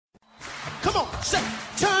Say,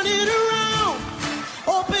 turn it around.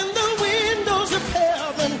 Open the windows of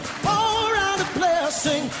heaven. Pour out a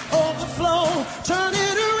blessing. Overflow. Turn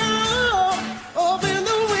it around. Open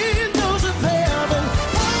the windows of heaven.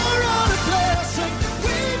 Pour out a blessing.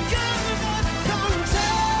 We've got enough. Come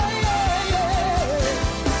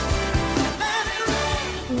Let it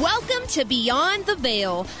rain. Welcome to Beyond the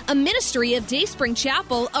Veil, a ministry of Dayspring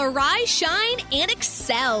Chapel. Arise, shine, and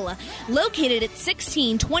excel. Located at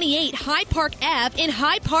 1628 Hyde Park Ave in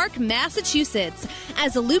Hyde Park, Massachusetts.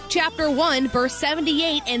 As Luke chapter 1, verse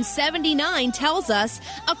 78 and 79 tells us,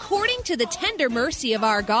 according to the tender mercy of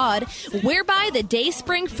our God, whereby the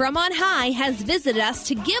dayspring from on high has visited us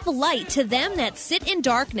to give light to them that sit in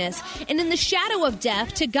darkness and in the shadow of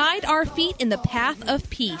death, to guide our feet in the path of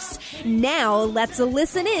peace. Now, let's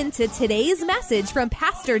listen in to today's message from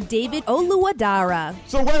Pastor David Oluwadara.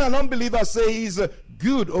 So when an unbeliever says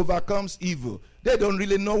good overcomes evil, they don't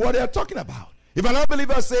really know what they're talking about. If an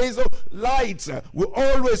unbeliever says, light will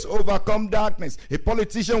always overcome darkness, a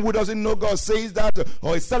politician who doesn't know God says that,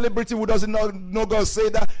 or a celebrity who doesn't know God say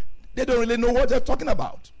that, they don't really know what they're talking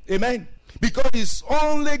about. Amen. Because it's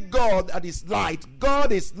only God that is light.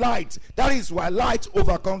 God is light. That is why light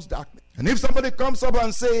overcomes darkness. And if somebody comes up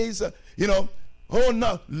and says, oh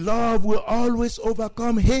no, love will always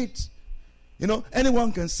overcome hate.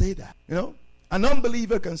 Anyone can say that, An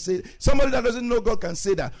unbeliever can say, somebody that doesn't know God can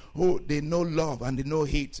say that. Oh, they know love and they know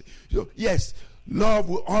hate. Yes, love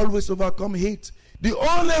will always overcome hate. The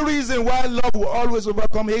only reason why love will always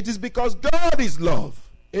overcome hate is because God is love.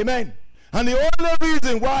 Amen. And the only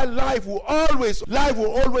reason why life will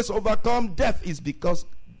always overcome death is because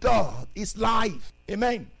God is life.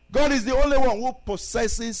 Amen. God is the only one who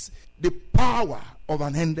possesses the power of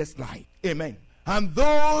an endless life. Amen. And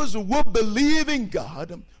those who believe in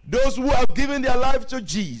God, those who have given their life to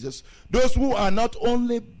Jesus, those who are not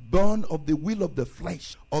only born of the will of the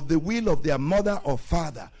flesh, of the will of their mother or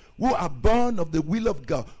father, who are born of the will of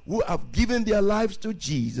God, who have given their lives to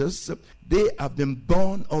Jesus, they have been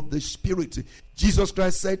born of the Spirit. Jesus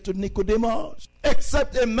Christ said to Nicodemus,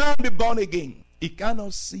 except a man be born again, he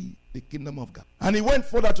cannot see the kingdom of God. And he went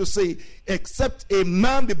further to say, except a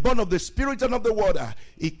man be born of the Spirit and of the water,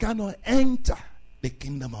 he cannot enter the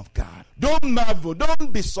kingdom of God. Don't marvel,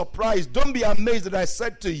 don't be surprised, don't be amazed that I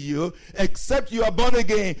said to you, except you are born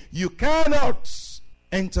again, you cannot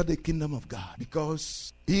enter the kingdom of God.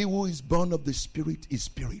 Because he who is born of the Spirit is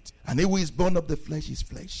spirit, and he who is born of the flesh is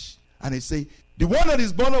flesh. And he say, the one that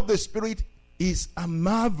is born of the Spirit is a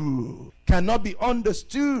marvel, cannot be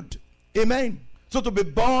understood. Amen. So to be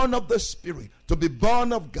born of the Spirit, to be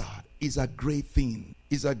born of God is a great thing.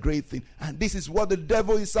 Is a great thing. And this is what the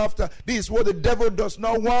devil is after. This is what the devil does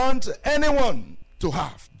not want anyone to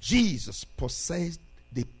have. Jesus possessed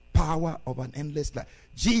the power of an endless life.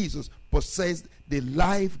 Jesus possessed the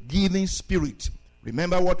life-giving Spirit.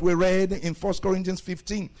 Remember what we read in 1 Corinthians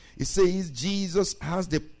 15. It says Jesus has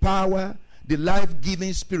the power, the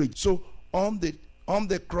life-giving Spirit. So on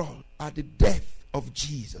the cross, at the death of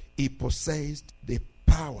Jesus, he possessed the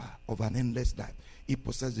power of an endless life. He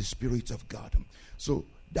possessed the Spirit of God. So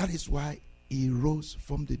that is why he rose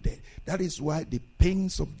from the dead. That is why the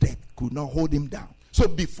pains of death could not hold him down. So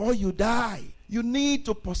before you die, you need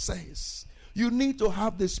to possess. You need to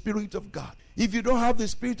have the Spirit of God. If you don't have the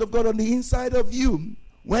Spirit of God on the inside of you,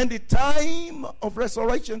 when the time of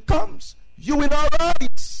resurrection comes, you will not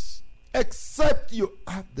rise, except you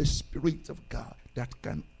have the Spirit of God that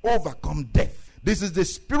can overcome death. This is the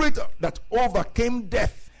Spirit that overcame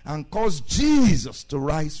death and caused Jesus to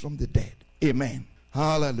rise from the dead. Amen.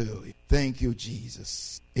 Hallelujah. Thank you,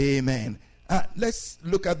 Jesus. Amen. Let's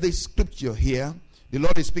look at this scripture here. The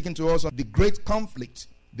Lord is speaking to us on the great conflict,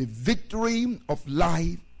 the victory of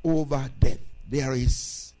life over death. There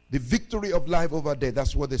is the victory of life over death.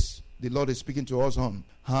 That's what the Lord is speaking to us on.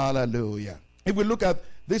 Hallelujah. If we look at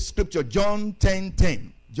this scripture, John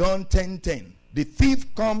 10:10. John 10:10. The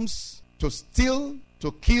thief comes to steal,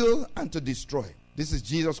 to kill, and to destroy. This is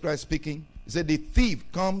Jesus Christ speaking. He said, the thief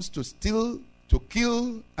comes to steal, to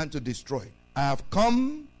kill, and to destroy. I have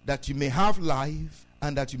come that you may have life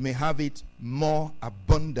and that you may have it more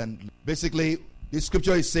abundantly. Basically, this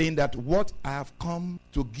scripture is saying that what I have come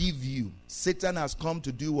to give you, Satan has come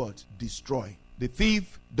to do what? Destroy. The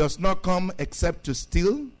thief does not come except to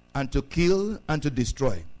steal and to kill and to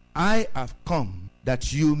destroy. I have come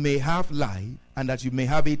that you may have life and that you may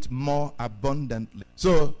have it more abundantly.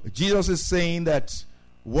 So Jesus is saying that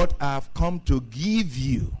what I have come to give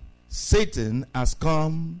you, Satan has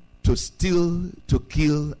come to steal, to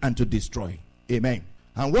kill, and to destroy. Amen.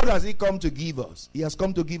 And what has he come to give us? He has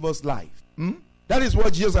come to give us life. That is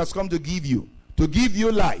what Jesus has come to give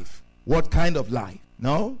you life. what kind of life.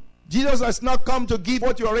 No. Jesus has not come to give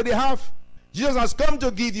what you already have. Jesus has come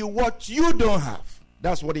to give you what you don't have.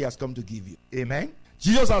 That's what he has come to give you. Amen.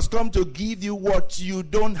 Jesus has come to give you what you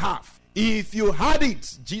don't have. If you had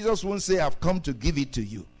it, Jesus won't say, I've come to give it to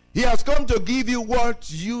you. He has come to give you what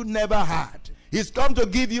you never had. He's come to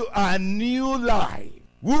give you a new life.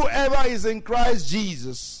 Whoever is in Christ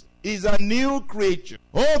Jesus is a new creature.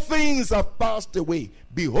 All things have passed away.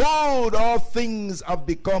 Behold, all things have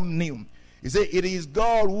become new. He said, it is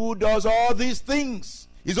God who does all these things.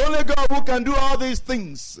 It's only God who can do all these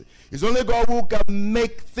things. It's only God who can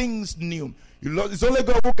make things new. It's only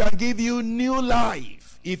God who can give you new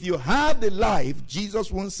life. If you had the life,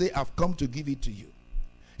 Jesus won't say, I've come to give it to you.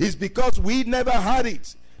 It's because we never had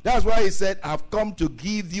it. That's why he said, I've come to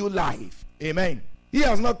give you life. Amen. He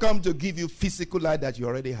has not come to give you physical life that you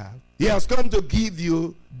already have. He has come to give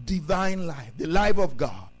you divine life, the life of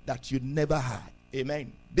God that you never had.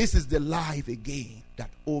 Amen. This is the life again that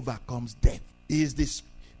overcomes death. It is this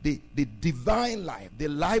the divine life, the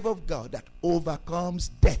life of God that overcomes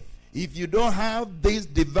death. If you don't have this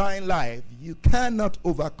divine life, you cannot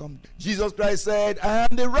overcome. Jesus Christ said, I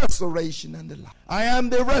am the resurrection and the life. I am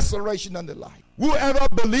the resurrection and the life. Whoever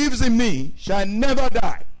believes in me shall never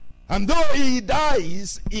die. And though he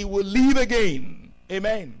dies, he will live again.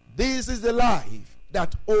 Amen. This is the life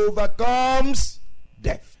that overcomes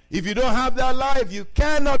death. If you don't have that life, you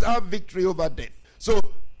cannot have victory over death. So,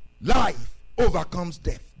 life overcomes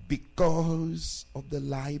death because of the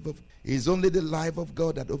life of. It's only the life of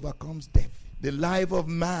God that overcomes death. The life of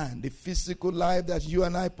man, the physical life that you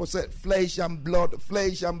and I possess, flesh and blood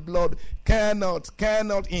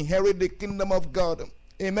cannot inherit the kingdom of God.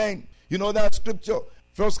 Amen. You know that scripture,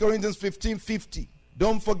 1 Corinthians 15:50.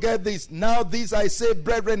 Don't forget this. Now this I say,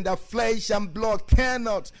 brethren, that flesh and blood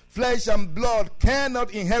cannot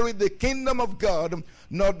inherit the kingdom of God,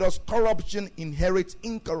 nor does corruption inherit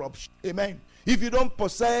incorruption. Amen. If you don't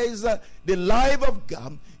possess the life of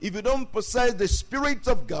God, if you don't possess the Spirit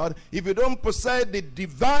of God, if you don't possess the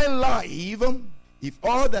divine life, if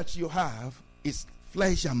all that you have is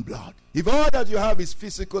flesh and blood, if all that you have is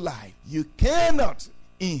physical life, you cannot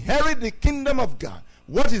inherit the kingdom of God.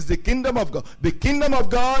 What is the kingdom of God? The kingdom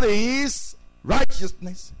of God is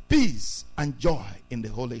righteousness, peace, and joy in the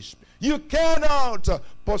Holy Spirit. You cannot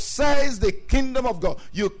possess the kingdom of God.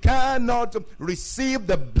 You cannot receive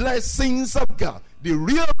the blessings of God, the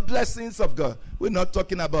real blessings of God. We're not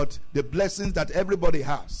talking about the blessings that everybody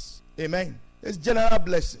has. Amen. It's general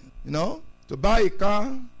blessing, to buy a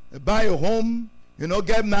car, buy a home,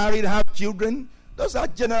 get married, have children. Those are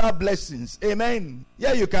general blessings. Amen.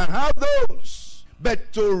 Yeah, you can have those.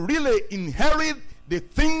 But to really inherit the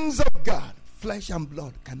things of God, flesh and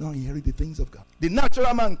blood cannot inherit the things of God. The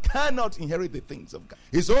natural man cannot inherit the things of God.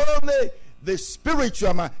 It's only the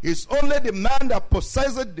spiritual man. It's only the man that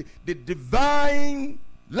possesses the divine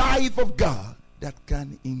life of God that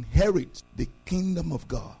can inherit the kingdom of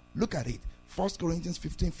God. Look at it. 1 Corinthians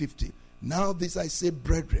 15:50. Now this I say,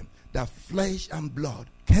 brethren, that flesh and blood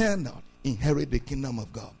cannot inherit the kingdom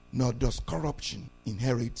of God, nor does corruption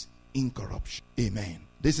inherit incorruption. Amen.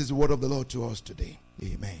 This is the word of the Lord to us today.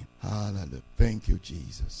 Amen. Hallelujah. Thank you,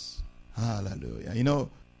 Jesus. Hallelujah.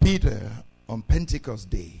 Peter on Pentecost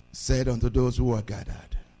Day said unto those who were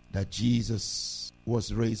gathered that Jesus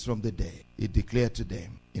was raised from the dead. He declared to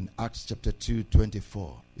them in Acts chapter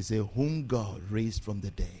 2:24. He said, whom God raised from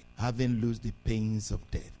the dead, having loosed the pains of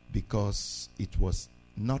death, because it was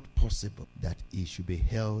not possible that he should be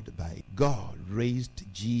held by it. God raised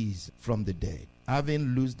Jesus from the dead,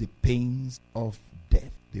 having loosed the pains of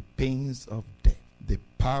death, the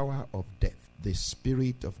power of death, the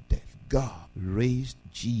spirit of death. God raised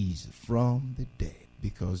Jesus from the dead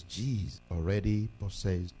because Jesus already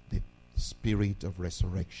possessed the spirit of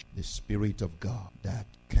resurrection, the spirit of God that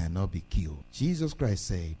cannot be killed. Jesus Christ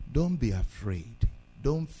said, don't be afraid.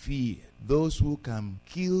 Don't fear those who can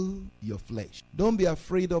kill your flesh. Don't be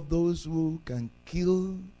afraid of those who can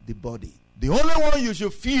kill the body. The only one you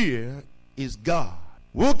should fear is God,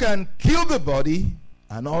 who can kill the body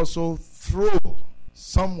and also throw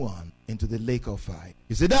someone into the lake of fire.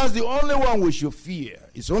 You see, that's the only one we should fear.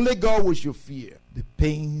 It's only God we should fear. The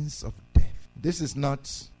pains of death. This is not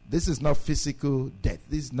physical death.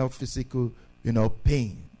 This is not physical,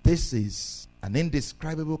 pain. This is an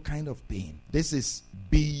indescribable kind of pain. This is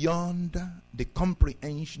beyond the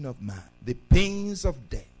comprehension of man. The pains of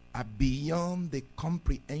death are beyond the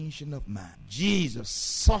comprehension of man. Jesus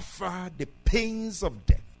suffered the pains of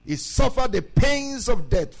death. He suffered the pains of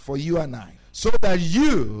death for you and I, so that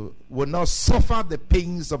you will not suffer the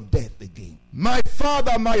pains of death again. My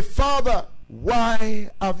Father,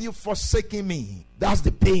 Why have you forsaken me? That's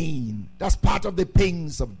the pain. That's part of the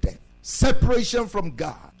pains of death. Separation from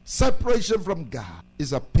God. Separation from God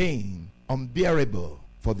is a pain unbearable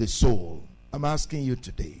for the soul. I'm asking you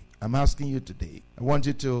today. I want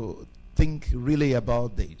you to think really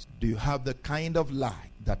about this. Do you have the kind of life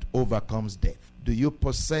that overcomes death? Do you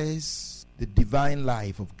possess the divine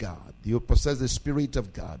life of God? Do you possess the Spirit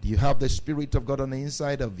of God? Do you have the Spirit of God on the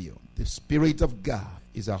inside of you? The Spirit of God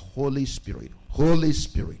is a Holy Spirit. Holy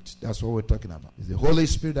Spirit, that's what we're talking about. It's the Holy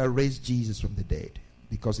Spirit that raised Jesus from the dead,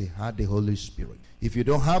 because he had the Holy Spirit. If you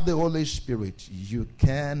don't have the Holy Spirit, you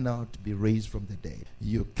cannot be raised from the dead.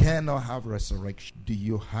 You cannot have resurrection. Do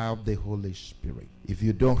you have the Holy Spirit? If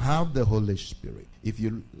you don't have the Holy Spirit, if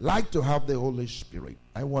you like to have the Holy Spirit,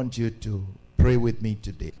 I want you to pray with me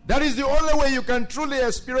today. That is the only way you can truly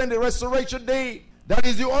experience the resurrection day. That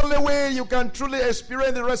is the only way you can truly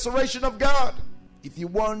experience the resurrection of God. If you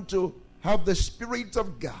want to have the Spirit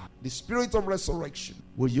of God, the Spirit of resurrection,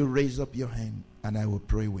 will you raise up your hand and I will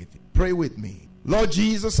pray with you? Pray with me. Lord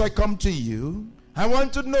Jesus, I come to you. I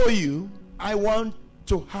want to know you. I want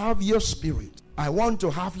to have your Spirit. I want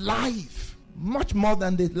to have life. Much more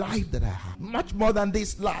than the life that I have. Much more than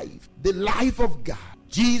this life. The life of God.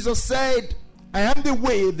 Jesus said, I am the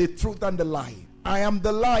way, the truth, and the life. I am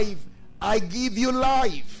the life. I give you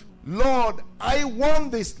life. Lord, I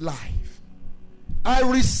want this life. I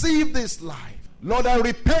receive this life. Lord, I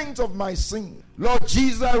repent of my sin. Lord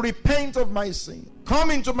Jesus, I repent of my sin.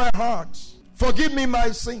 Come into my heart. Forgive me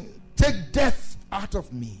my sin. Take death out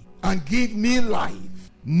of me and give me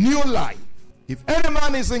life. New life. If any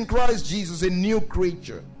man is in Christ Jesus, a new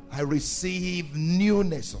creature, I receive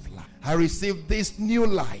newness of life. I receive this new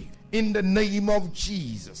life in the name of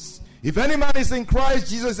Jesus. If any man is in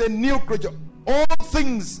Christ Jesus, a new creature, all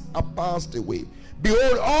things are passed away.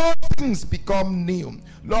 Behold, all things become new.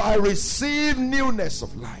 Lord, I receive newness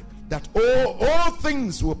of life, that all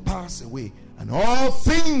things will pass away and all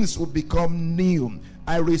things will become new.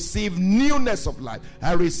 I receive newness of life.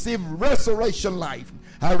 I receive resurrection life.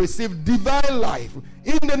 I receive divine life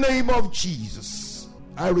in the name of Jesus.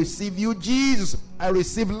 I receive you, Jesus. I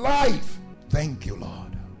receive life. Thank you,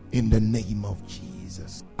 Lord. In the name of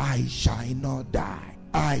Jesus, I shall not die.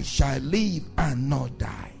 I shall live and not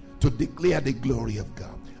die, to declare the glory of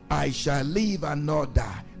God. I shall live and not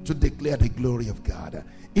die, to declare the glory of God.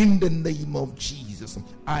 In the name of Jesus,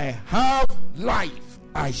 I have life.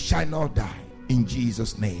 I shall not die. In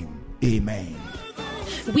Jesus' name, amen.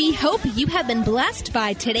 We hope you have been blessed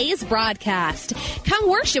by today's broadcast. Come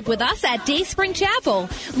worship with us at Dayspring Chapel,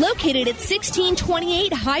 located at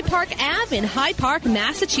 1628 High Park Ave in High Park,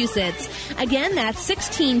 Massachusetts. Again, that's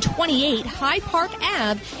 1628 High Park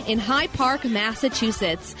Ave in High Park,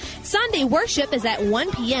 Massachusetts. Sunday worship is at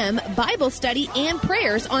 1 p.m., Bible study and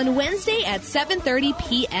prayers on Wednesday at 7:30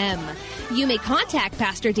 p.m. You may contact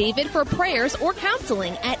Pastor David for prayers or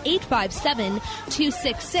counseling at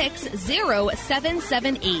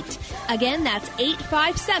 857-266-0778. Again, that's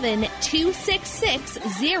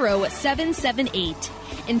 857-266-0778.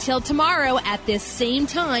 Until tomorrow at this same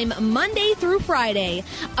time, Monday through Friday,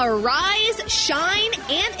 arise, shine,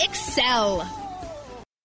 and excel.